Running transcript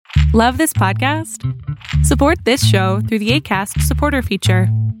Love this podcast? Support this show through the Acast supporter feature.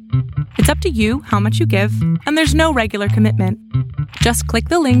 It's up to you how much you give, and there's no regular commitment. Just click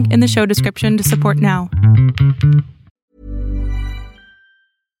the link in the show description to support now.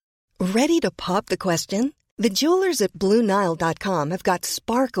 Ready to pop the question? The jewelers at BlueNile.com have got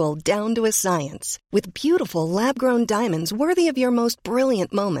sparkle down to a science with beautiful lab-grown diamonds worthy of your most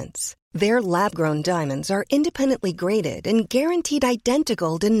brilliant moments. Their lab-grown diamonds are independently graded and guaranteed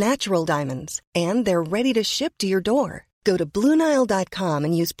identical to natural diamonds, and they're ready to ship to your door. Go to BlueNile.com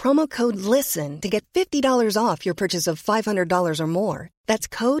and use promo code LISTEN to get $50 off your purchase of $500 or more. That's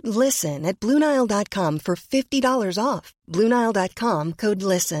code LISTEN at BlueNile.com for $50 off. BlueNile.com, code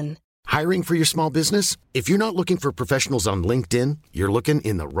LISTEN. Hiring for your small business? If you're not looking for professionals on LinkedIn, you're looking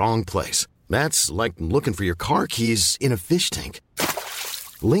in the wrong place. That's like looking for your car keys in a fish tank.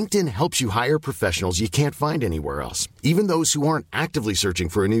 LinkedIn helps you hire professionals you can't find anywhere else, even those who aren't actively searching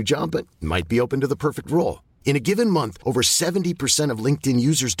for a new job but might be open to the perfect role. In a given month, over 70% of LinkedIn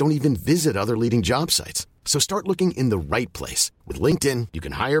users don't even visit other leading job sites. So start looking in the right place. With LinkedIn, you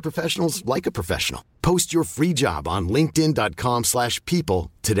can hire professionals like a professional. Post your free job on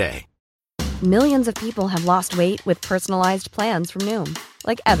linkedin.com/people today. Millions of people have lost weight with personalized plans from Noom.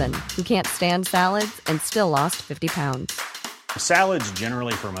 Like Evan, who can't stand salads and still lost 50 pounds. Salads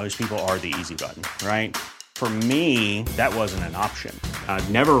generally for most people are the easy button, right? For me, that wasn't an option. I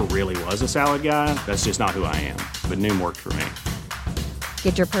never really was a salad guy. That's just not who I am. But Noom worked for me.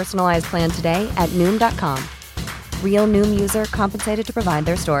 Get your personalized plan today at Noom.com. Real Noom user compensated to provide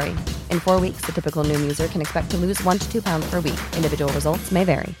their story. In 4 weeks, the typical Noom user can expect to lose 1 to 2 pounds per week. Individual results may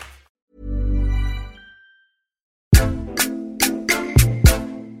vary.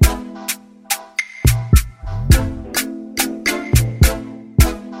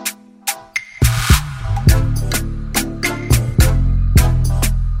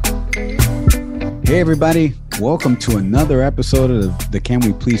 Hey everybody, welcome to another episode of the Can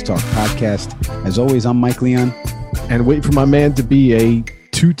We Please Talk podcast. As always, I'm Mike Leon. And wait for my man to be a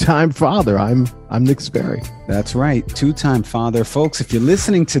two-time father. I'm Nick Sperry. That's right, two-time father. Folks, if you're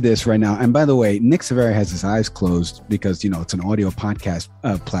listening to this right now, and by the way, Nick Severi has his eyes closed because, it's an audio podcast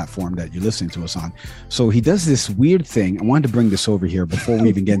platform that you're listening to us on. So he does this weird thing. I wanted to bring this over here before we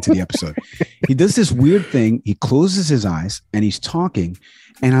even get into the episode. He does this weird thing. He closes his eyes and he's talking.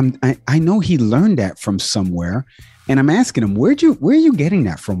 And I know he learned that from somewhere. And I'm asking him, where are you getting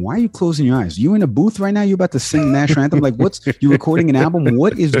that from? Why are you closing your eyes? You in a booth right now? You about to sing the national anthem? Like, you recording an album?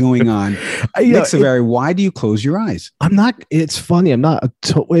 What is going on? Nick Severi, why do you close your eyes? I'm not, it's funny. I'm not,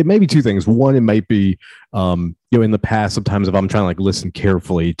 it may be two things. One, it might be, in the past, sometimes if I'm trying to listen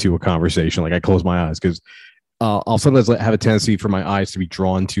carefully to a conversation, I close my eyes because I'll sometimes have a tendency for my eyes to be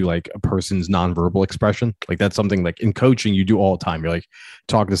drawn to a person's nonverbal expression. That's something in coaching you do all the time. You're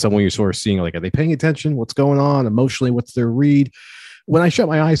talking to someone, you're sort of seeing are they paying attention? What's going on emotionally? What's their read? When I shut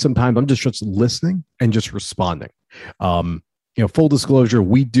my eyes, sometimes I'm just listening and just responding. Full disclosure,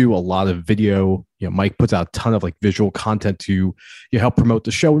 we do a lot of video. Mike puts out a ton of visual content to help promote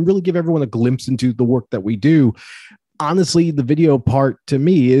the show and really give everyone a glimpse into the work that we do. Honestly, the video part to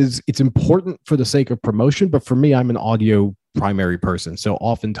me it's important for the sake of promotion, but for me, I'm an audio primary person. So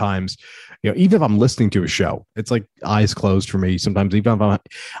oftentimes, even if I'm listening to a show, it's eyes closed for me. Sometimes even if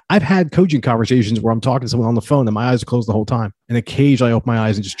I've had coaching conversations where I'm talking to someone on the phone and my eyes are closed the whole time. And occasionally I open my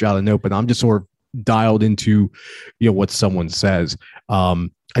eyes and just jot a note, but I'm just sort of dialed into, what someone says.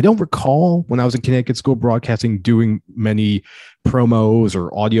 I don't recall when I was in Connecticut School of Broadcasting doing many promos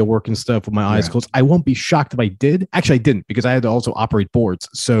or audio work and stuff with my eyes closed. I won't be shocked if I did. Actually, I didn't because I had to also operate boards.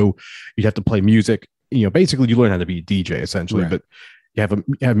 So you'd have to play music. Basically you learn how to be a DJ essentially, but you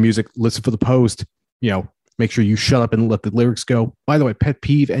have music, listen for the post, make sure you shut up and let the lyrics go. By the way, pet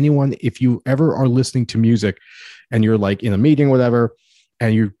peeve, anyone, if you ever are listening to music and you're in a meeting or whatever,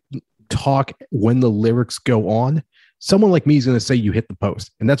 and you talk when the lyrics go on, someone like me is going to say you hit the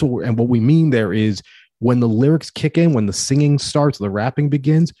post. And that's what we mean there is when the lyrics kick in, when the singing starts, the rapping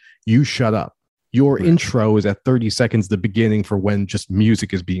begins, you shut up. Your intro is at 30 seconds, the beginning for when just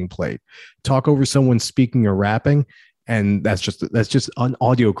music is being played. Talk over someone speaking or rapping. And that's just an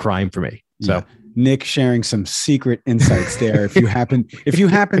audio crime for me. So Nick sharing some secret insights there. If you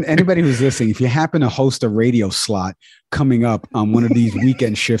happen, anybody who's listening, if you happen to host a radio slot coming up on one of these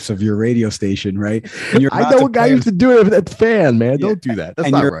weekend shifts of your radio station, right? I know a guy used to do it at Fan, man. Don't do that.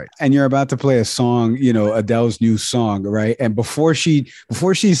 That's not right. And you're about to play a song, Adele's new song, right? And before she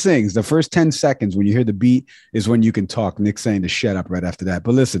sings, the first 10 seconds when you hear the beat is when you can talk. Nick's saying to shut up right after that.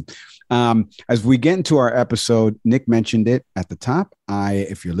 But listen, as we get into our episode, Nick mentioned it at the top.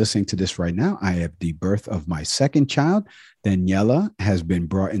 If you're listening to this right now, I have the birth of my second child. Daniela has been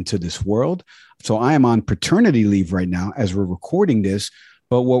brought into this world. So I am on paternity leave right now as we're recording this.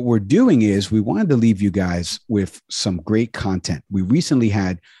 But what we're doing is we wanted to leave you guys with some great content. We recently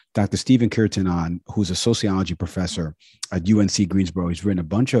had Dr. Stephen Kierton on, who's a sociology professor at UNC Greensboro. He's written a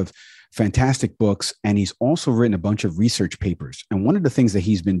bunch of fantastic books, and he's also written a bunch of research papers. And one of the things that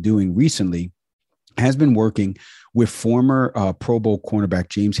he's been doing recently has been working with former Pro Bowl cornerback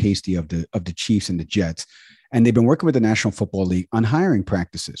James Hasty of the Chiefs and the Jets. And they've been working with the National Football League on hiring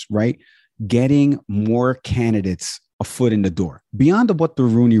practices, right? Getting more candidates a foot in the door beyond what the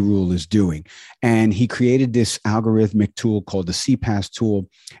Rooney Rule is doing. And he created this algorithmic tool called the CPAS tool.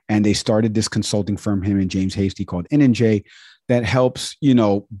 And they started this consulting firm, him and James Hasty, called N&J, that helps,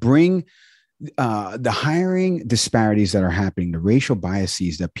 bring the hiring disparities that are happening, the racial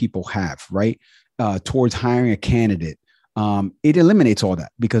biases that people have, right, towards hiring a candidate. It eliminates all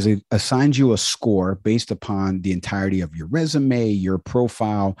that because it assigns you a score based upon the entirety of your resume, your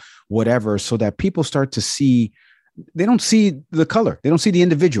profile, whatever, so that people start to see. They don't see the color. They don't see the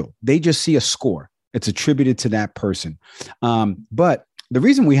individual. They just see a score. It's attributed to that person. But the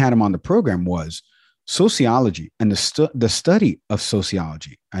reason we had him on the program was sociology and the study of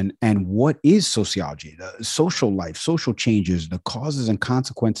sociology and what is sociology, the social life, social changes, the causes and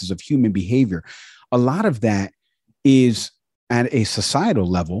consequences of human behavior. A lot of that is at a societal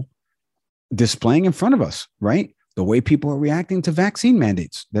level displaying in front of us, right? The way people are reacting to vaccine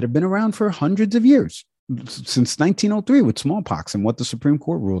mandates that have been around for hundreds of years. Since 1903 with smallpox and what the Supreme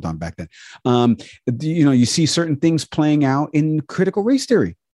Court ruled on back then. You see certain things playing out in critical race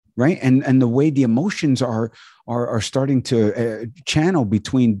theory, right? And the way the emotions are starting to channel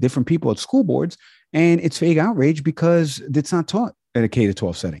between different people at school boards. And it's vague outrage because it's not taught at a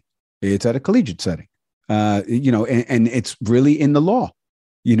K-12 setting. It's at a collegiate setting, and it's really in the law.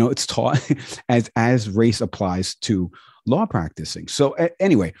 It's taught as race applies to law practicing. So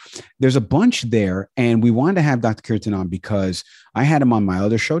anyway, there's a bunch there. And we wanted to have Dr. Kierton on because I had him on my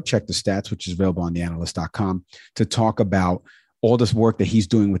other show, Check the Stats, which is available on theanalyst.com, to talk about all this work that he's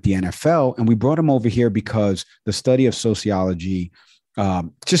doing with the NFL. And we brought him over here because the study of sociology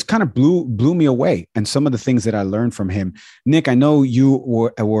just kind of blew me away. And some of the things that I learned from him. Nick, I know you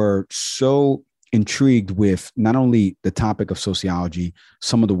were so intrigued with not only the topic of sociology,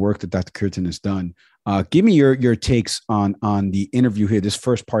 some of the work that Dr. Kierton has done. Give me your takes on the interview here, this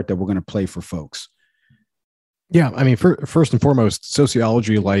first part that we're going to play for folks. Yeah, I mean, first and foremost,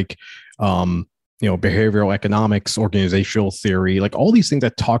 sociology, like, behavioral economics, organizational theory, like all these things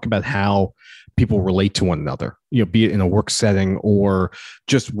that talk about how people relate to one another, be it in a work setting or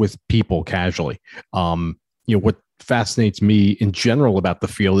just with people casually. What fascinates me in general about the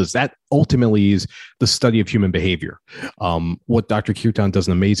field is that ultimately is the study of human behavior. What Dr. Kierton does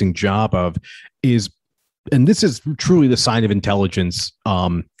an amazing job of is, and this is truly the sign of intelligence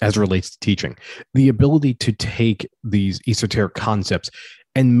as it relates to teaching, the ability to take these esoteric concepts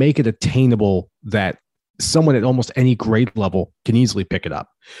and make it attainable that someone at almost any grade level can easily pick it up.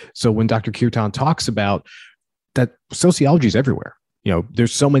 So when Dr. Kierton talks about that, sociology is everywhere.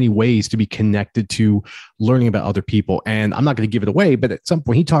 There's so many ways to be connected to learning about other people. And I'm not going to give it away, but at some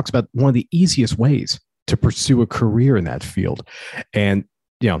point he talks about one of the easiest ways to pursue a career in that field. And,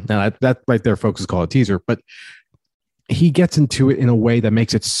 now that right there, folks, is called a teaser, but he gets into it in a way that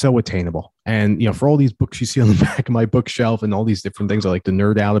makes it so attainable. And, for all these books you see on the back of my bookshelf and all these different things I like to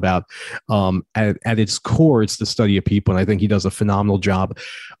nerd out about, at its core, it's the study of people. And I think he does a phenomenal job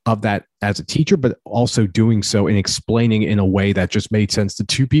of that as a teacher, but also doing so and explaining in a way that just made sense to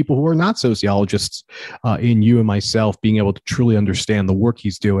two people who are not sociologists, in you and myself, being able to truly understand the work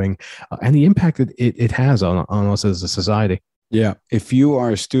he's doing and the impact that it has on us as a society. Yeah. If you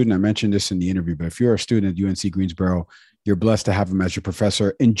are a student, I mentioned this in the interview, but if you're a student at UNC Greensboro, you're blessed to have him as your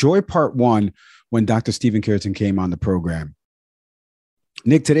professor. Enjoy part one when Dr. Stephen Kierton came on the program.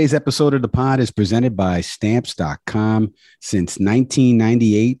 Nick, today's episode of the pod is presented by Stamps.com. Since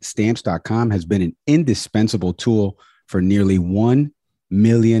 1998, Stamps.com has been an indispensable tool for nearly 1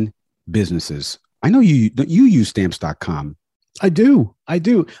 million businesses. I know you use Stamps.com. I do.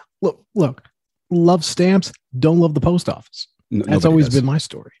 Look, love stamps, don't love the post office. That's always been my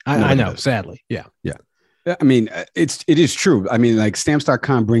story. I know, sadly. Yeah. I mean, it is true. I mean, like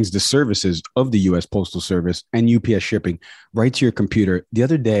Stamps.com brings the services of the U.S. Postal Service and UPS shipping right to your computer. The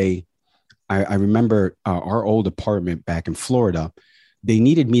other day, I remember our old apartment back in Florida, they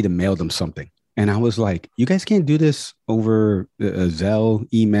needed me to mail them something. And I was like, you guys can't do this over Zelle,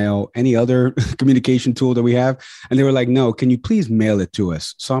 email, any other communication tool that we have. And they were like, no, can you please mail it to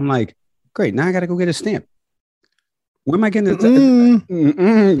us? So I'm like, great. Now I got to go get a stamp. Where am I getting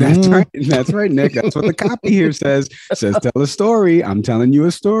That's right. That's right, Nick. That's what the copy here says. It says, tell a story. I'm telling you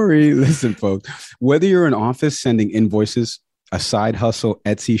a story. Listen, folks, whether you're in office sending invoices, a side hustle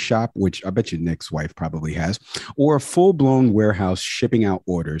Etsy shop, which I bet you Nick's wife probably has, or a full-blown warehouse shipping out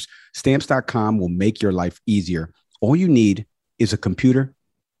orders, Stamps.com will make your life easier. All you need is a computer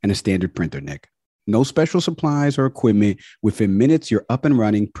and a standard printer, Nick. No special supplies or equipment. Within minutes, you're up and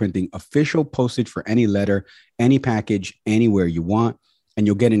running, printing official postage for any letter, any package, anywhere you want. And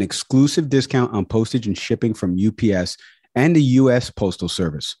you'll get an exclusive discount on postage and shipping from UPS and the U.S. Postal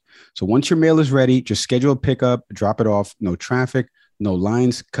Service. So once your mail is ready, just schedule a pickup, drop it off. No traffic, no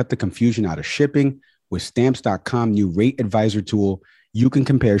lines. Cut the confusion out of shipping. With Stamps.com new rate advisor tool, you can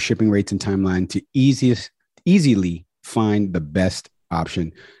compare shipping rates and timeline to easily find the best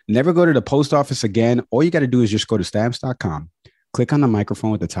option. Never go to the post office again. All you got to do is just go to Stamps.com, click on the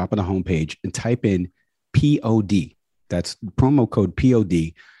microphone at the top of the homepage, and type in POD. That's promo code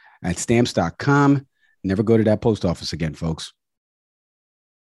POD at Stamps.com. Never go to that post office again, folks.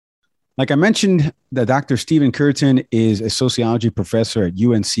 Like I mentioned, the Dr. Stephen Curtin is a sociology professor at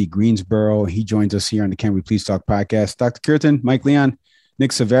UNC Greensboro. He joins us here on the Can We Please Talk podcast. Dr. Curtin, Mike Leon,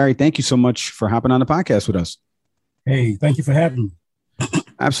 Nick Saveri, thank you so much for hopping on the podcast with us. Hey, thank you for having me.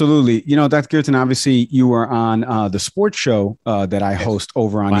 Absolutely. You know, Dr. Curtin, obviously you were on the sports show that I host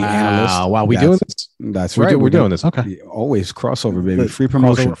over on The Analyst. Wow, we doing this? That's right. We're doing this. Okay. Always crossover, baby. Free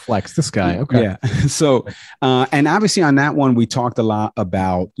promotion. Flex this guy. Okay. Yeah. So, and obviously on that one, we talked a lot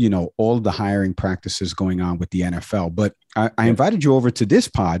about, you know, all the hiring practices going on with the NFL. But I invited you over to this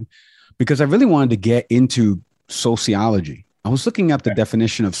pod because I really wanted to get into sociology. I was looking up the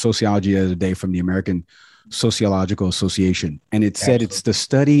definition of sociology the other day from the American Sociological Association, and it said it's the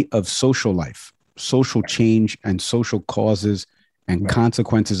study of social life, social change, and social causes and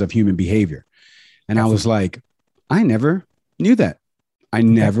consequences of human behavior. And I was like, I never knew that. I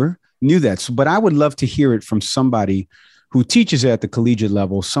never knew that. So, but I would love to hear it from somebody who teaches it at the collegiate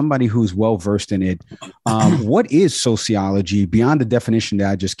level, somebody who's well-versed in it. What is sociology beyond the definition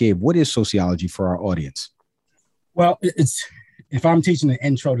that I just gave? What is sociology for our audience? Well, if I'm teaching an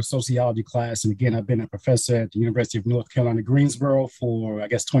intro to sociology class, and again, I've been a professor at the University of North Carolina, Greensboro for, I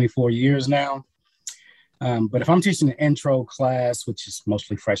guess, 24 years now. But if I'm teaching an intro class, which is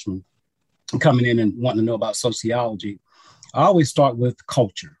mostly freshmen coming in and wanting to know about sociology, I always start with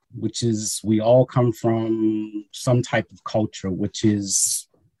culture, which is we all come from some type of culture, which is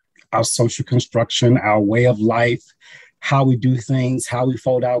our social construction, our way of life, how we do things, how we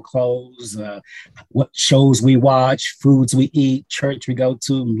fold our clothes, what shows we watch, foods we eat, church we go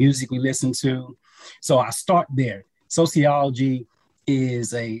to, music we listen to. So I start there. Sociology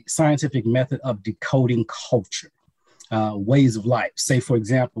is a scientific method of decoding culture, ways of life. Say, for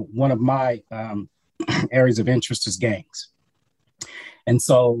example, one of my areas of interest is gangs. And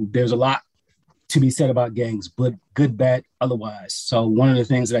so there's a lot to be said about gangs, but good, bad, otherwise. So one of the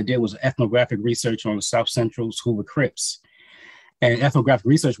things that I did was ethnographic research on the South Central School of Crips. And ethnographic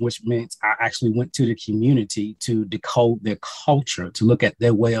research, which means I actually went to the community to decode their culture, to look at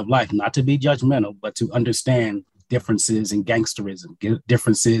their way of life, not to be judgmental, but to understand differences in gangsterism,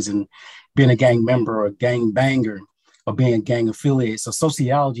 differences in being a gang member or a gang banger or being a gang affiliate. So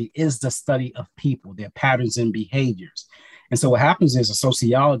sociology is the study of people, their patterns and behaviors. And so what happens is a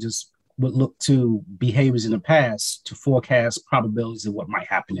sociologist would look to behaviors in the past to forecast probabilities of what might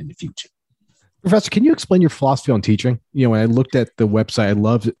happen in the future. Professor, can you explain your philosophy on teaching? You know, when I looked at the website, I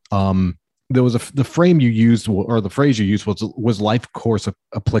loved there was the frame you used, or the phrase you used was life course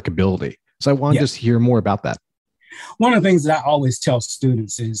applicability. So I want to just hear more about that. One of the things that I always tell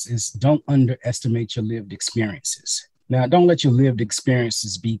students is don't underestimate your lived experiences. Now, don't let your lived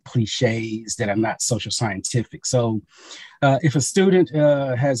experiences be cliches that are not social scientific. So if a student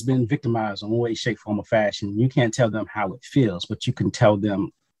has been victimized in one way, shape, form, or fashion, you can't tell them how it feels, but you can tell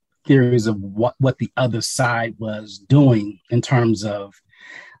them theories of what the other side was doing in terms of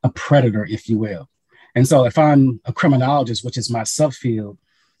a predator, if you will. And so if I'm a criminologist, which is my subfield,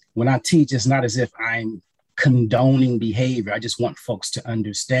 when I teach, it's not as if I'm condoning behavior. I just want folks to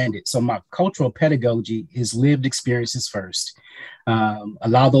understand it. So my cultural pedagogy is lived experiences first.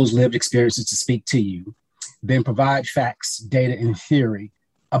 Allow those lived experiences to speak to you, then provide facts, data, and theory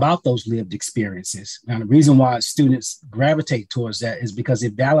about those lived experiences. Now, the reason why students gravitate towards that is because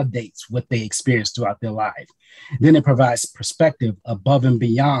it validates what they experience throughout their life. Then it provides perspective above and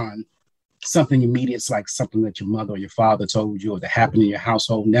beyond something immediate. It's like something that your mother or your father told you or that happened in your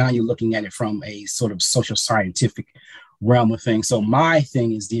household. Now you're looking at it from a sort of social scientific realm of things. So my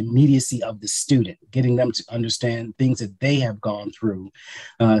thing is the immediacy of the student, getting them to understand things that they have gone through,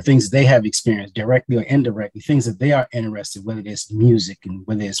 things they have experienced directly or indirectly, things that they are interested, whether it's music and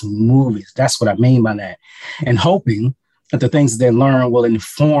whether it's movies. That's what I mean by that. And hoping that the things that they learn will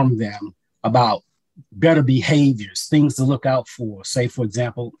inform them about better behaviors, things to look out for. Say, for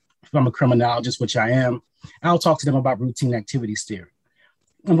example, if I'm a criminologist, which I am, I'll talk to them about routine activities theory.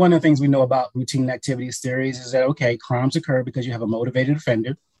 And one of the things we know about routine activities theories is that, okay, crimes occur because you have a motivated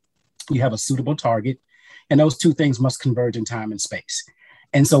offender, you have a suitable target, and those two things must converge in time and space.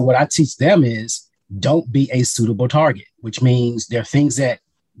 And so what I teach them is don't be a suitable target, which means there are things that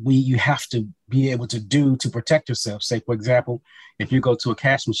you have to be able to do to protect yourself. Say, for example, if you go to a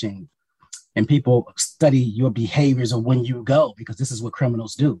cash machine and people study your behaviors of when you go, because this is what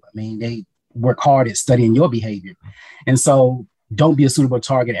criminals do. I mean, they work hard at studying your behavior. And so don't be a suitable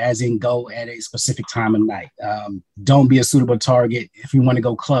target as in go at a specific time of night. Don't be a suitable target if you want to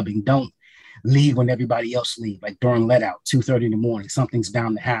go clubbing. Don't leave when everybody else leave, like during let out, 2:30 in the morning, something's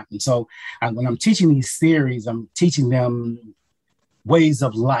bound to happen. So when I'm teaching these theories, I'm teaching them ways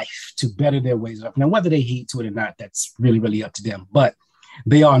of life to better their ways of life. Now, whether they heed to it or not, that's really, really up to them. But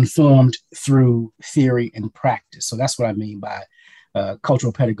they are informed through theory and practice. So that's what I mean by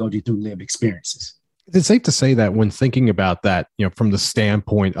cultural pedagogy through lived experiences. Is it safe to say that when thinking about that, from the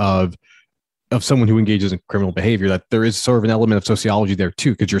standpoint of someone who engages in criminal behavior, that there is sort of an element of sociology there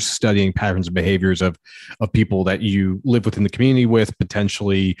too, because you're studying patterns and behaviors of people that you live within the community with,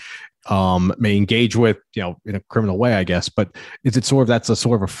 potentially may engage with, in a criminal way, I guess. But is it that's a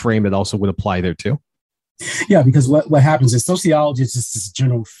sort of a frame that also would apply there too? Yeah, because what happens is sociology is just this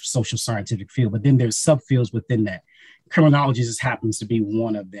general social scientific field, but then there's subfields within that. Criminology just happens to be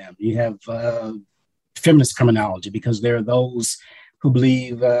one of them. You have feminist criminology, because there are those who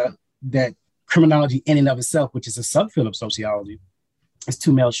believe that criminology in and of itself, which is a subfield of sociology, is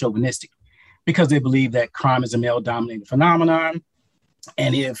too male chauvinistic, because they believe that crime is a male dominated phenomenon.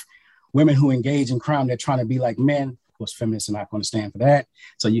 And if women who engage in crime, they're trying to be like men, of course, feminists are not going to stand for that.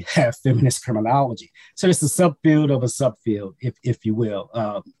 So you have feminist criminology. So it's a subfield of a subfield, if you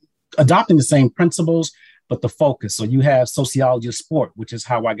will, adopting the same principles, but the focus. So you have sociology of sport, which is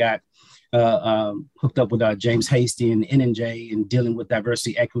how I got hooked up with James Hasty and NNJ and dealing with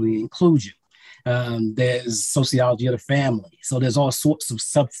diversity, equity, and inclusion. There's sociology of the family. So there's all sorts of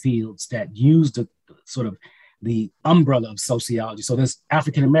subfields that use the sort of the umbrella of sociology. So there's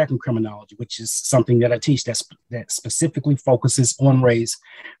African-American criminology, which is something that I teach that specifically focuses on race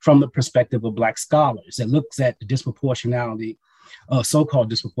from the perspective of Black scholars. It looks at the disproportionality,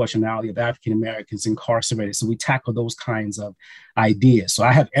 so-called disproportionality of African-Americans incarcerated. So we tackle those kinds of ideas. So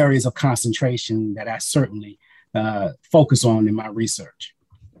I have areas of concentration that I certainly focus on in my research.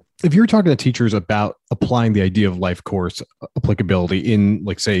 If you were talking to teachers about applying the idea of life course applicability in,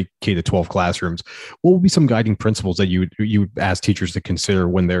 like, say, K to 12 classrooms, what would be some guiding principles that you would ask teachers to consider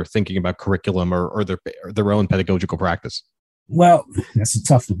when they're thinking about curriculum or their own pedagogical practice? Well, that's a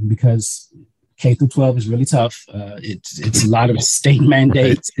tough one, because K through 12 is really tough. It's a lot of state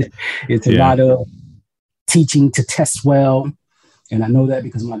mandates. It's a lot of teaching to test well. And I know that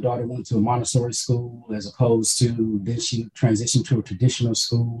because my daughter went to a Montessori school as opposed to then she transitioned to a traditional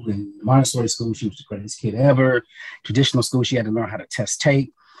school. And Montessori school, she was the greatest kid ever. Traditional school, she had to learn how to test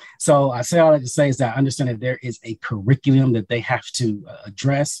tape. So I say all that to say is that I understand that there is a curriculum that they have to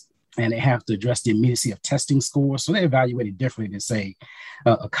address, and they have to address the immediacy of testing scores. So they evaluate it differently than, say,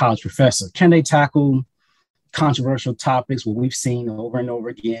 a college professor. Can they tackle controversial topics? Well, we've seen over and over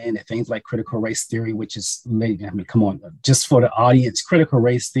again that things like critical race theory, which is, come on, just for the audience, critical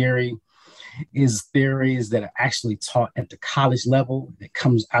race theory is theories that are actually taught at the college level, that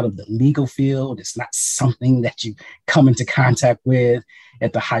comes out of the legal field. It's not something that you come into contact with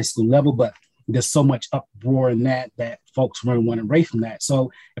at the high school level, but there's so much uproar in that folks really want away from that.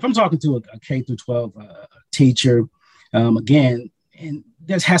 So if I'm talking to a K through 12 teacher, again, and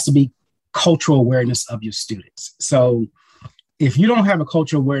there has to be cultural awareness of your students. So if you don't have a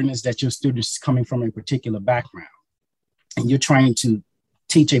cultural awareness that your students is coming from a particular background and you're trying to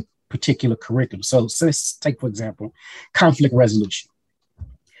teach a particular curriculum. So let's take, for example, conflict resolution,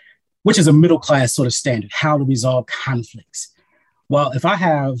 which is a middle class sort of standard, how to resolve conflicts. Well, if I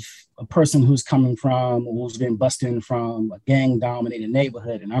have a person who's coming from, who's been busted from a gang dominated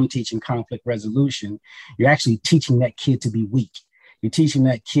neighborhood, and I'm teaching conflict resolution, you're actually teaching that kid to be weak. You're teaching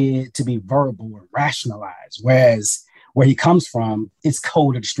that kid to be verbal or rationalized, whereas where he comes from, it's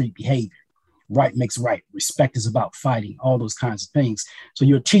code of the street behavior. Right makes right. Respect is about fighting, all those kinds of things. So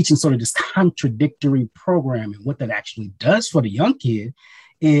you're teaching sort of this contradictory programming. What that actually does for the young kid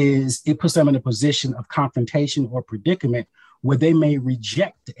is it puts them in a position of confrontation or predicament where they may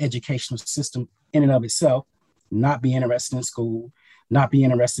reject the educational system in and of itself, not be interested in school, not be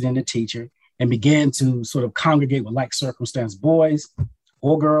interested in the teacher, and begin to sort of congregate with like circumstance boys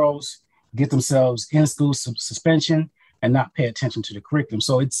or girls, get themselves in school suspension, and not pay attention to the curriculum.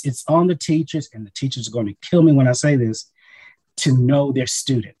 So it's on the teachers, and the teachers are going to kill me when I say this, to know their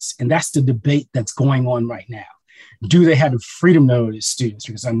students. And that's the debate that's going on right now. Do they have the freedom to know their students?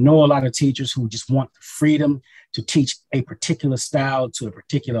 Because I know a lot of teachers who just want the freedom to teach a particular style to a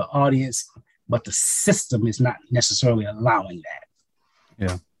particular audience, but the system is not necessarily allowing that.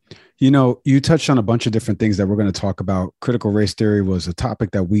 Yeah. You know, you touched on a bunch of different things that we're going to talk about. Critical race theory was a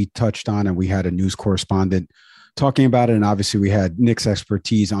topic that we touched on, and we had a news correspondent talking about it. And obviously we had Nick's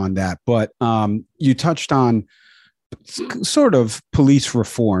expertise on that. But you touched on sort of police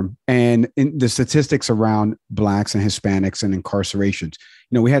reform and in the statistics around Blacks and Hispanics and incarcerations.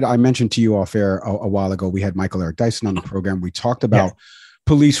 You know, I mentioned to you off air a while ago, we had Michael Eric Dyson on the program. We talked about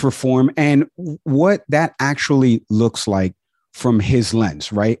police reform and what that actually looks like from his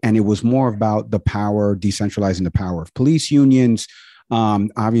lens, right? And it was more about the power, decentralizing the power of police unions,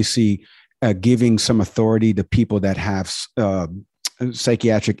 obviously giving some authority to people that have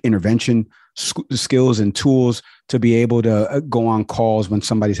psychiatric intervention skills and tools to be able to go on calls when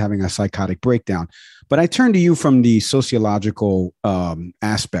somebody's having a psychotic breakdown. But I turn to you from the sociological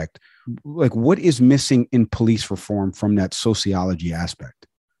aspect. Like, what is missing in police reform from that sociology aspect?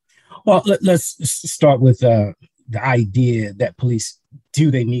 Well, let's start with the idea that police,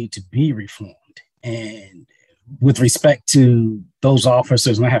 do they need to be reformed? And with respect to those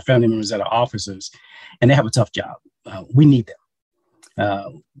officers, and I have family members that are officers, and they have a tough job. We need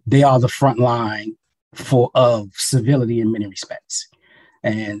them. They are the front line of civility in many respects.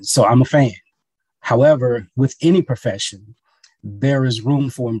 And so I'm a fan. However, with any profession, there is room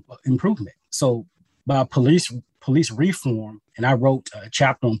for improvement. So by police reform, and I wrote a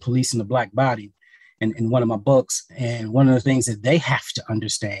chapter on police and the Black body in one of my books. And one of the things that they have to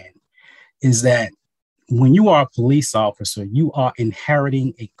understand is that when you are a police officer, you are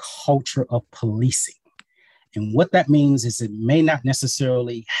inheriting a culture of policing. And what that means is it may not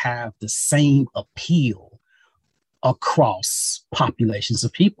necessarily have the same appeal across populations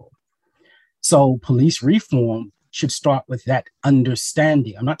of people. So police reform should start with that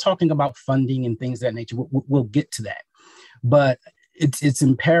understanding. I'm not talking about funding and things of that nature. We'll get to that. But it's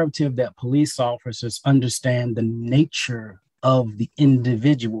imperative that police officers understand the nature of the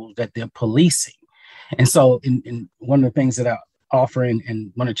individual that they're policing. And so in one of the things that I offer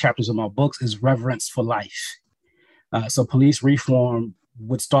in one of the chapters of my books is reverence for life. So police reform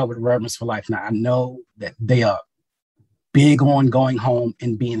would start with reverence for life. Now, I know that they are big on going home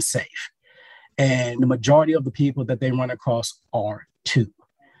and being safe. And the majority of the people that they run across are too.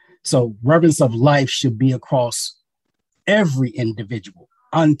 So reverence of life should be across every individual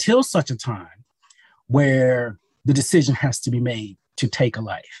until such a time where the decision has to be made to take a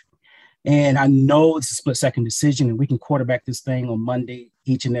life. And I know it's a split-second decision, and we can quarterback this thing on Monday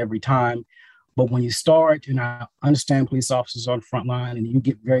each and every time. But when you start, and I understand police officers on the front line, and you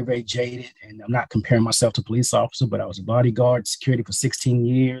get very, very jaded, and I'm not comparing myself to police officer, but I was a bodyguard security for 16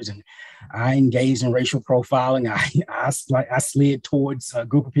 years, and I engaged in racial profiling. I slid towards a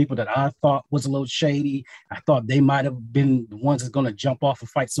group of people that I thought was a little shady. I thought they might have been the ones that's going to jump off a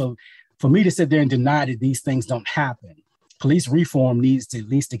fight. So for me to sit there and deny that these things don't happen, police reform needs to at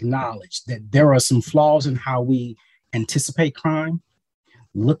least acknowledge that there are some flaws in how we anticipate crime,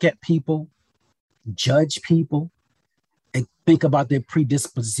 look at people, judge people, and think about their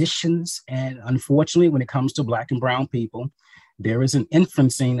predispositions. And unfortunately, when it comes to Black and brown people, there is an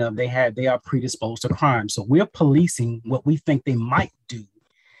inferencing of they are predisposed to crime. So we're policing what we think they might do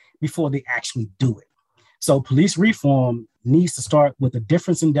before they actually do it. So police reform needs to start with a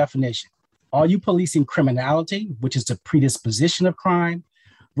difference in definition. Are you policing criminality, which is the predisposition of crime,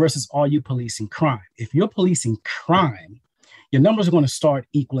 versus are you policing crime? If you're policing crime, your numbers are going to start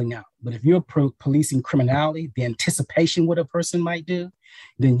equaling out. But if you're policing criminality, the anticipation what a person might do,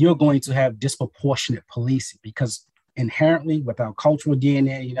 then you're going to have disproportionate policing, because inherently with our cultural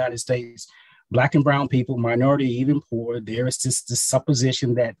DNA in the United States, Black and brown people, minority, even poor, there is this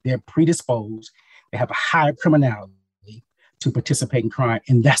supposition that they're predisposed, they have a higher criminality to participate in crime,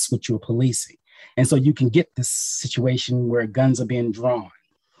 and that's what you're policing. And so you can get this situation where guns are being drawn.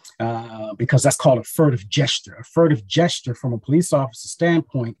 Because that's called a furtive gesture. A furtive gesture from a police officer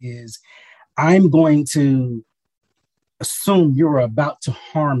standpoint is, I'm going to assume you're about to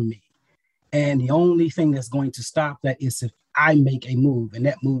harm me. And the only thing that's going to stop that is if I make a move, and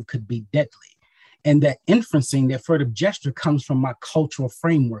that move could be deadly. And that inferencing, that furtive gesture comes from my cultural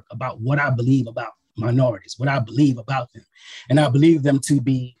framework about what I believe about minorities, what I believe about them. And I believe them to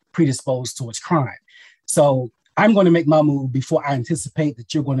be predisposed towards crime. So I'm going to make my move before I anticipate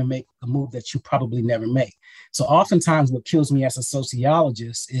that you're going to make a move that you probably never make. So oftentimes what kills me as a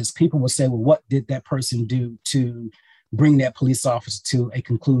sociologist is people will say, well, what did that person do to bring that police officer to a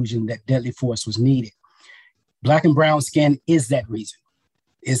conclusion that deadly force was needed? Black and brown skin is that reason.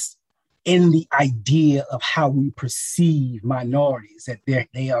 It's in the idea of how we perceive minorities, that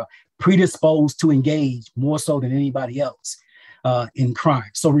they are predisposed to engage more so than anybody else in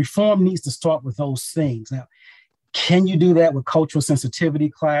crime. So reform needs to start with those things. Now, can you do that with cultural sensitivity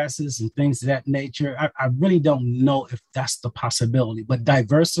classes and things of that nature? I really don't know if that's the possibility, but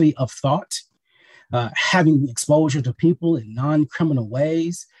diversity of thought, having exposure to people in non-criminal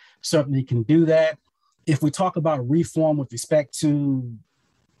ways certainly can do that. If we talk about reform with respect to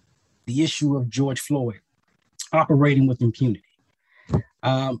the issue of George Floyd operating with impunity,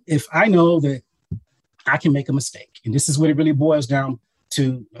 if I know that I can make a mistake, and this is what it really boils down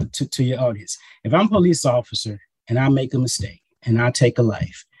to your audience. If I'm a police officer and I make a mistake and I take a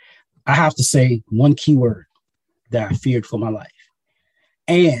life, I have to say one key word, that I feared for my life.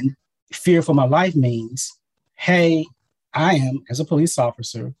 And fear for my life means, hey, I am, as a police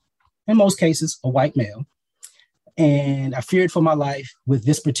officer, in most cases, a white male, and I feared for my life with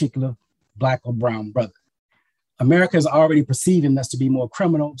this particular Black or brown brother. America is already perceiving us to be more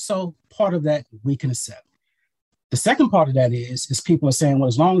criminal, so part of that we can accept. The second part of that is people are saying, well,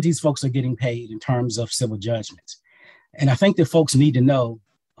 as long as these folks are getting paid in terms of civil judgments. And I think that folks need to know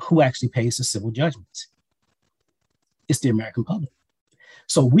who actually pays the civil judgments. It's the American public.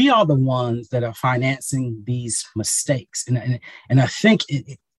 So we are the ones that are financing these mistakes. And I think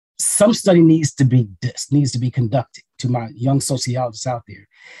some study needs to be conducted, to my young sociologists out there,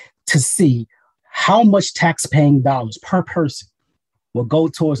 to see how much tax-paying dollars per person will go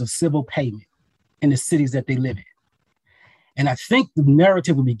towards a civil payment in the cities that they live in. And I think the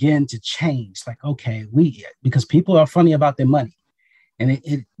narrative will begin to change. Like, okay, because people are funny about their money. And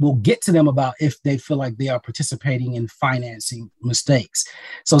it will get to them about if they feel like they are participating in financing mistakes.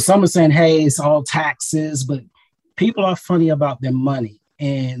 So some are saying, hey, it's all taxes, but people are funny about their money.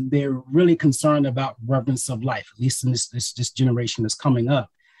 And they're really concerned about reverence of life, at least in this generation that's coming up.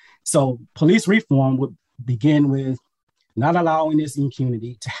 So police reform would begin with not allowing this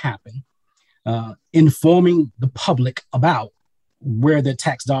impunity to happen, informing the public about where their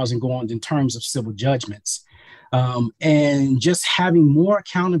tax dollars are going in terms of civil judgments, and just having more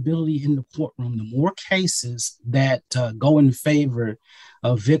accountability in the courtroom. The more cases that go in favor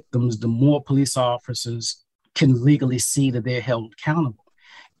of victims, the more police officers can legally see that they're held accountable.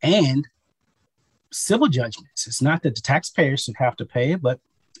 And civil judgments, it's not that the taxpayer should have to pay it, but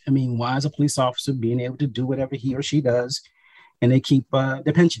I mean, why is a police officer being able to do whatever he or she does and they keep their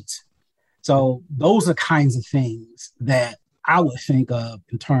pensions? So those are kinds of things that I would think of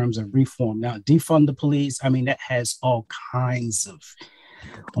in terms of reform. Now, defund the police, I mean, that has all kinds of,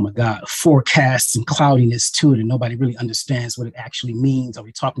 oh my God, forecasts and cloudiness to it, and nobody really understands what it actually means. Are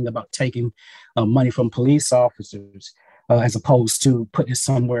we talking about taking money from police officers as opposed to putting it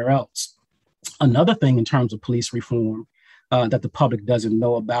somewhere else? Another thing in terms of police reform that the public doesn't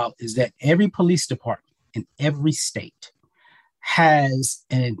know about is that every police department in every state has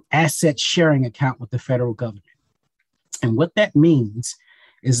an asset sharing account with the federal government. And what that means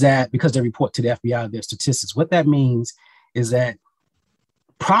is that, because they report to the FBI their statistics, what that means is that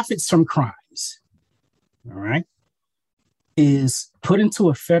profits from crimes, all right, is put into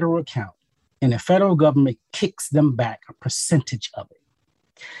a federal account, and the federal government kicks them back a percentage of it.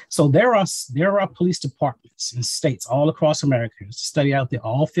 So there are police departments in states all across America, there's a study out there,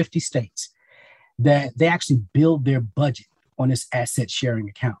 all 50 states, that they actually build their budget on this asset sharing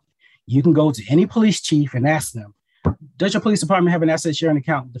account. You can go to any police chief and ask them, does your police department have an asset sharing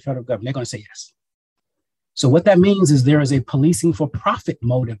account with the federal government? They're going to say yes. So what that means is there is a policing for profit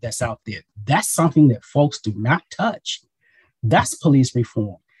motive that's out there. That's something that folks do not touch. That's police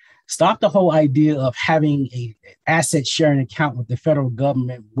reform. Stop the whole idea of having an asset sharing account with the federal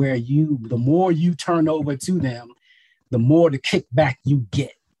government where the more you turn over to them, the more the kickback you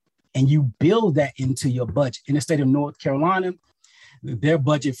get. And you build that into your budget. In the state of North Carolina, their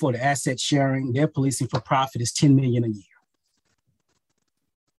budget for the asset sharing, their policing for profit is $10 million a year.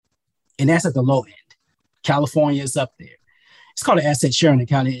 And that's at the low end. California is up there. It's called an asset sharing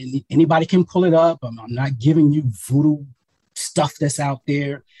account. Anybody can pull it up. I'm not giving you voodoo stuff that's out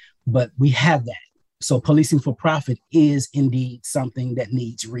there, but we have that. So policing for profit is indeed something that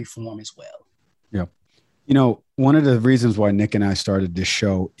needs reform as well. Yeah. You know, one of the reasons why Nick and I started this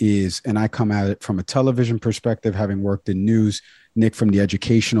show is, and I come at it from a television perspective, having worked in news, Nick from the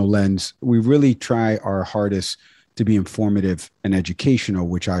educational lens, we really try our hardest to be informative and educational,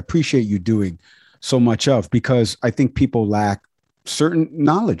 which I appreciate you doing so much of, because I think people lack certain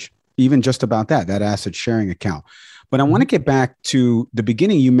knowledge, even just about that asset sharing account. But I want to get back to the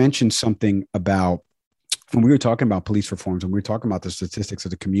beginning. You mentioned something about when we were talking about police reforms and we were talking about the statistics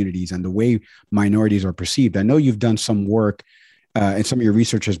of the communities and the way minorities are perceived. I know you've done some work and some of your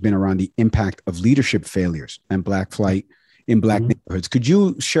research has been around the impact of leadership failures and Black flight in Black neighborhoods. Could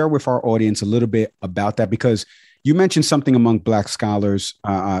you share with our audience a little bit about that? Because you mentioned something among Black scholars.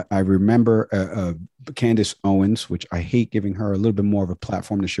 I remember Candace Owens, which I hate giving her a little bit more of a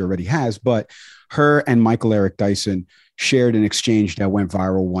platform than she already has, but her and Michael Eric Dyson shared an exchange that went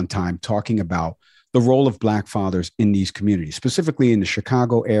viral one time talking about the role of Black fathers in these communities, specifically in the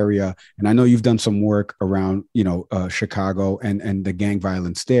Chicago area. And I know you've done some work around, Chicago and the gang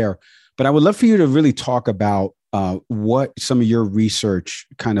violence there. But I would love for you to really talk about what some of your research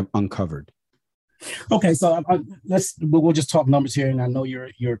kind of uncovered. Okay, so we'll just talk numbers here, and I know you're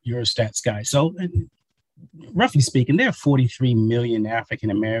a stats guy. So, roughly speaking, there are 43 million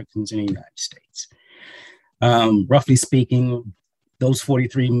African Americans in the United States. Roughly speaking, those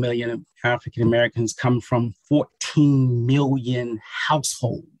 43 million African Americans come from 14 million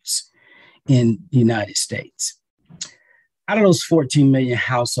households in the United States. Out of those 14 million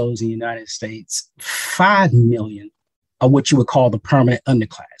households in the United States, 5 million are what you would call the permanent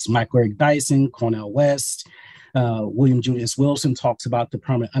underclass. Michael Eric Dyson, Cornel West, William Julius Wilson talks about the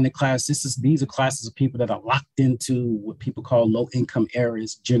permanent underclass. These are classes of people that are locked into what people call low-income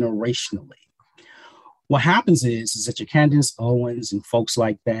areas generationally. What happens is that your Candace Owens and folks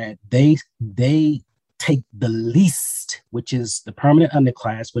like that, they take the least, which is the permanent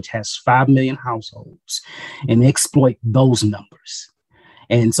underclass, which has 5 million households, and exploit those numbers.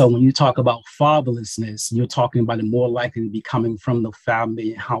 And so when you talk about fatherlessness, you're talking about it more likely to be coming from the 5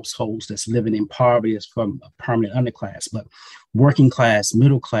 million households that's living in poverty as from a permanent underclass. But working class,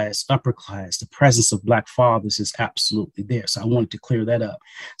 middle class, upper class, the presence of Black fathers is absolutely there. So I wanted to clear that up.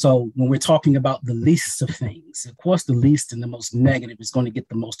 So when we're talking about the least of things, of course, the least and the most negative is going to get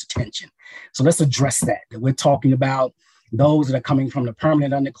the most attention. So let's address that we're talking about those that are coming from the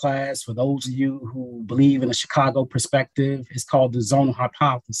permanent underclass. For those of you who believe in a Chicago perspective, it's called the zonal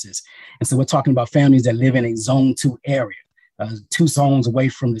hypothesis. And so we're talking about families that live in a zone 2 area, 2 zones away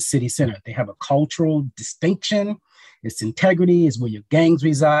from the city center. They have a cultural distinction. Its integrity is where your gangs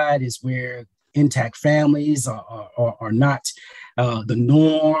reside, is where intact families are not the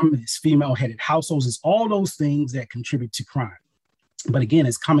norm. It's female-headed households. It's all those things that contribute to crime. But again,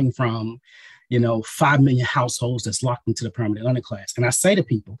 it's coming from 5 million households that's locked into the permanent underclass. And I say to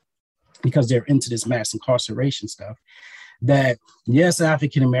people, because they're into this mass incarceration stuff, that yes,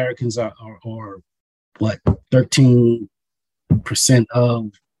 African Americans are 13%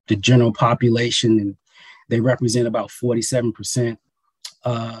 of the general population, and they represent about 47%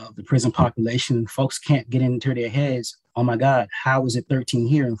 of the prison population. Folks can't get into their heads, oh my God, how is it 13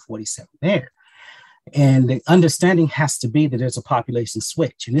 here and 47 there? And the understanding has to be that there's a population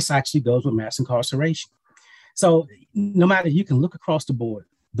switch. And this actually goes with mass incarceration. So no matter, you can look across the board,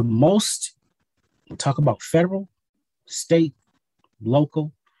 the most, we'll talk about federal, state,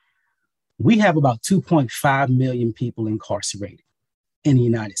 local, we have about 2.5 million people incarcerated in the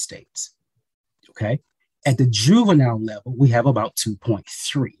United States. Okay. At the juvenile level, we have about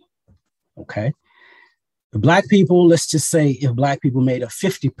 2.3. Okay. The Black people, let's just say if Black people made up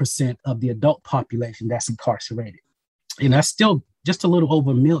 50% of the adult population that's incarcerated, and that's still just a little over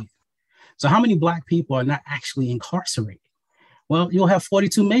 1 million. So how many Black people are not actually incarcerated? Well, you'll have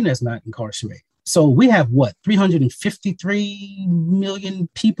 42 million that's not incarcerated. So we have 353 million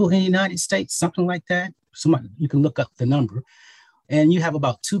people in the United States, something like that. Somebody, you can look up the number. And you have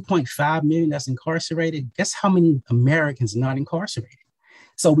about 2.5 million that's incarcerated. Guess how many Americans are not incarcerated?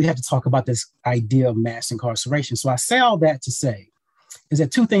 So we have to talk about this idea of mass incarceration. So I say all that to say is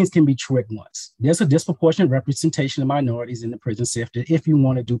that 2 things can be true at once. There's a disproportionate representation of minorities in the prison system if you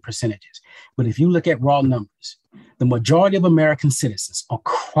want to do percentages. But if you look at raw numbers, the majority of American citizens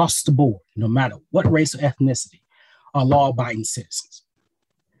across the board, no matter what race or ethnicity, are law-abiding citizens.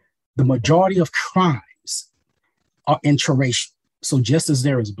 The majority of crimes are interracial. So just as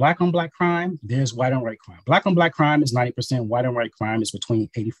there is Black on Black crime, there's white on white crime. Black on Black crime is 90%. White on white crime is between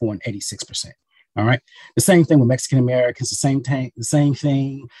 84 and 86%. All right. The same thing with Mexican Americans, the same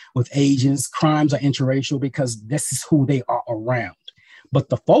thing with Asians. Crimes are interracial because this is who they are around. But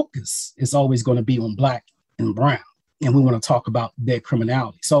the focus is always going to be on Black and brown. and we want to talk about their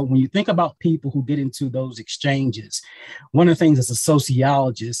criminality. So when you think about people who get into those exchanges, one of the things as a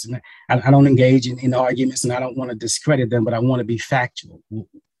sociologist, and I don't engage in arguments and I don't want to discredit them, but I want to be factual.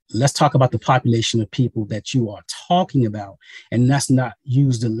 Let's talk about the population of people that you are talking about, and let's not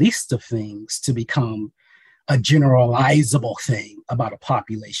use the least of things to become a generalizable thing about a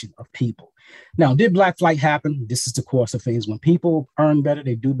population of people. Now, did Black flight happen? This is the course of things. When people earn better,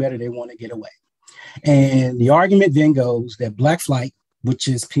 they do better, they want to get away. And the argument then goes that Black flight, which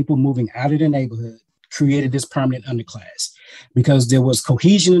is people moving out of the neighborhood, created this permanent underclass because there was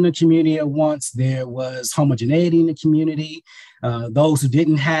cohesion in the community at once. There was homogeneity in the community. Those who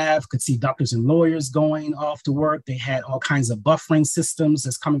didn't have could see doctors and lawyers going off to work. They had all kinds of buffering systems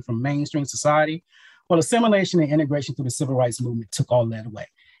that's coming from mainstream society. Well, assimilation and integration through the civil rights movement took all that away.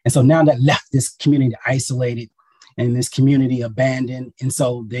 And so now that left this community isolated and this community abandoned. And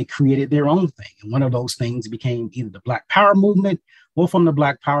so they created their own thing. And one of those things became either the Black Power movement, or from the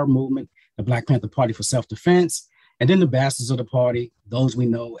Black Power movement, the Black Panther Party for Self-Defense, and then the bastards of the party, those we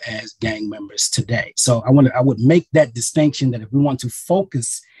know as gang members today. So I would make that distinction that if we want to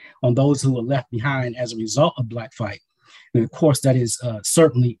focus on those who were left behind as a result of Black flight, then of course that is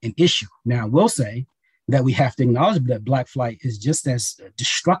certainly an issue. Now, I will say that we have to acknowledge that Black flight is just as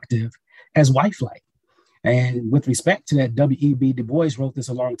destructive as white flight. And with respect to that, W.E.B. Du Bois wrote this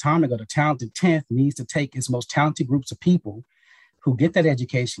a long time ago. The talented 10th needs to take its most talented groups of people who get that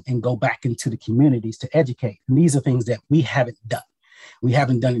education and go back into the communities to educate. And these are things that we haven't done. We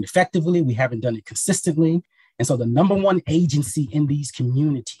haven't done it effectively. We haven't done it consistently. And so the number one agency in these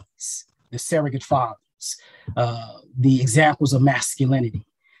communities, the surrogate fathers, the examples of masculinity,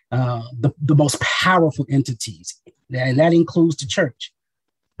 the most powerful entities, and that includes the church,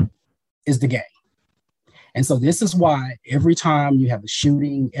 is the gang. And so this is why every time you have a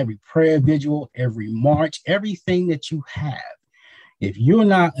shooting, every prayer vigil, every march, everything that you have, if you're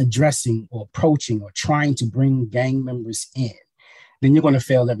not addressing or approaching or trying to bring gang members in, then you're going to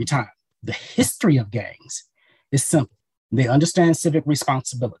fail every time. The history of gangs is simple. They understand civic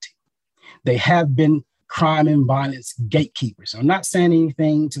responsibility. They have been crime and violence gatekeepers. I'm not saying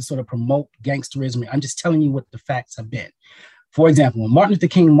anything to sort of promote gangsterism. I'm just telling you what the facts have been. For example, when Martin Luther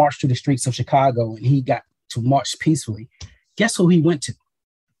King marched through the streets of Chicago and he got to march peacefully, guess who he went to?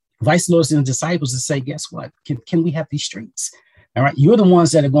 Vice lords and disciples to say, guess what? Can we have these streets? All right, you're the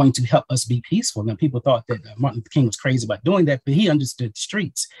ones that are going to help us be peaceful. Now, people thought that Martin Luther King was crazy about doing that, but he understood the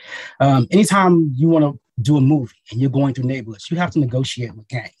streets. Anytime you want to do a movie and you're going through neighborhoods, you have to negotiate with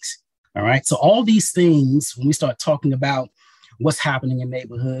gangs. All right, so all these things, when we start talking about what's happening in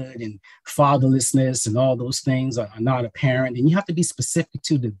neighborhood and fatherlessness and all those things are not apparent. And you have to be specific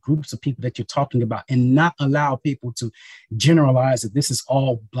to the groups of people that you're talking about and not allow people to generalize that this is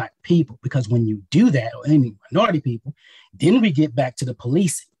all Black people. Because when you do that, or any minority people, then we get back to the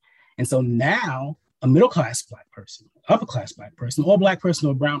policing. And so now a middle-class Black person, upper-class Black person, or Black person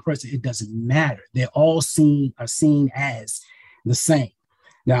or brown person, it doesn't matter. They're all seen as the same.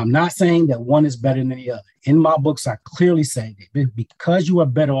 Now, I'm not saying that one is better than the other. In my books, I clearly say that because you are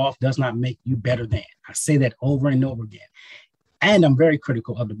better off does not make you better than. I say that over and over again. And I'm very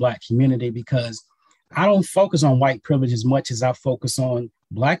critical of the Black community because I don't focus on white privilege as much as I focus on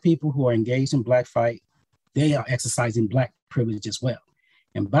Black people who are engaged in Black fight. They are exercising Black privilege as well.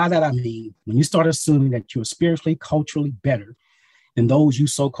 And by that, I mean, when you start assuming that you're spiritually, culturally better than those you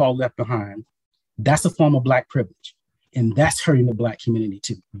so-called left behind, that's a form of Black privilege. And that's hurting the Black community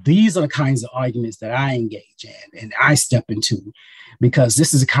too. These are the kinds of arguments that I engage in and I step into because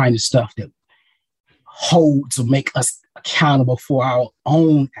this is the kind of stuff that holds or make us accountable for our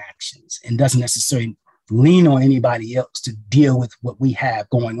own actions and doesn't necessarily lean on anybody else to deal with what we have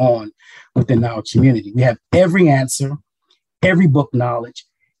going on within our community. We have every answer, every book knowledge,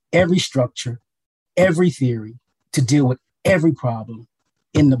 every structure, every theory to deal with every problem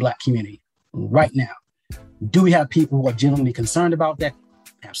in the Black community right now. Do we have people who are genuinely concerned about that?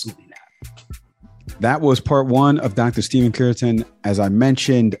 Absolutely not. That was part one of Dr. Stephen Curitan. As I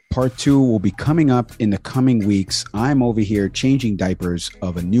mentioned, part two will be coming up in the coming weeks. I'm over here changing diapers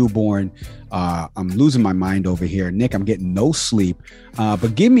of a newborn. I'm losing my mind over here. Nick, I'm getting no sleep.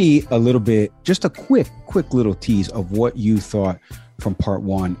 But give me a little bit, just a quick little tease of what you thought from part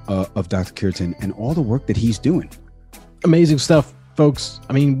one of Dr. Curitan and all the work that he's doing. Amazing stuff, folks.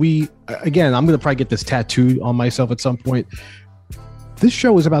 I mean, I'm going to probably get this tattooed on myself at some point. This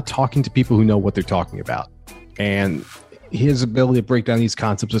show is about talking to people who know what they're talking about. And his ability to break down these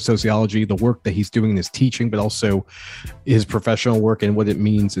concepts of sociology, the work that he's doing in his teaching, but also his professional work and what it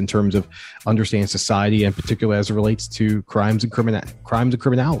means in terms of understanding society, and particularly as it relates to crimes and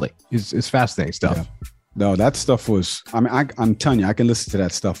criminality is fascinating stuff. No, that stuff was, I mean, I'm telling you, I can listen to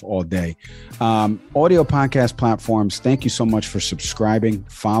that stuff all day. Audio podcast platforms, thank you so much for subscribing,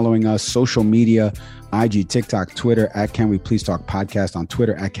 following us, social media, IG, TikTok, Twitter, at Can We Please Talk Podcast, on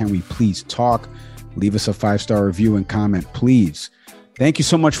Twitter, at Can We Please Talk. Leave us a 5-star review and comment, please. Thank you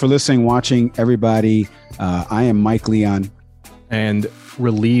so much for listening, watching, everybody. I am Mike Leon. And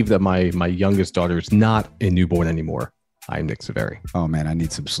relieved that my youngest daughter is not a newborn anymore. I'm Nick Saveri. Oh, man, I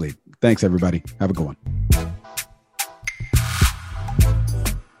need some sleep. Thanks, everybody. Have a good one.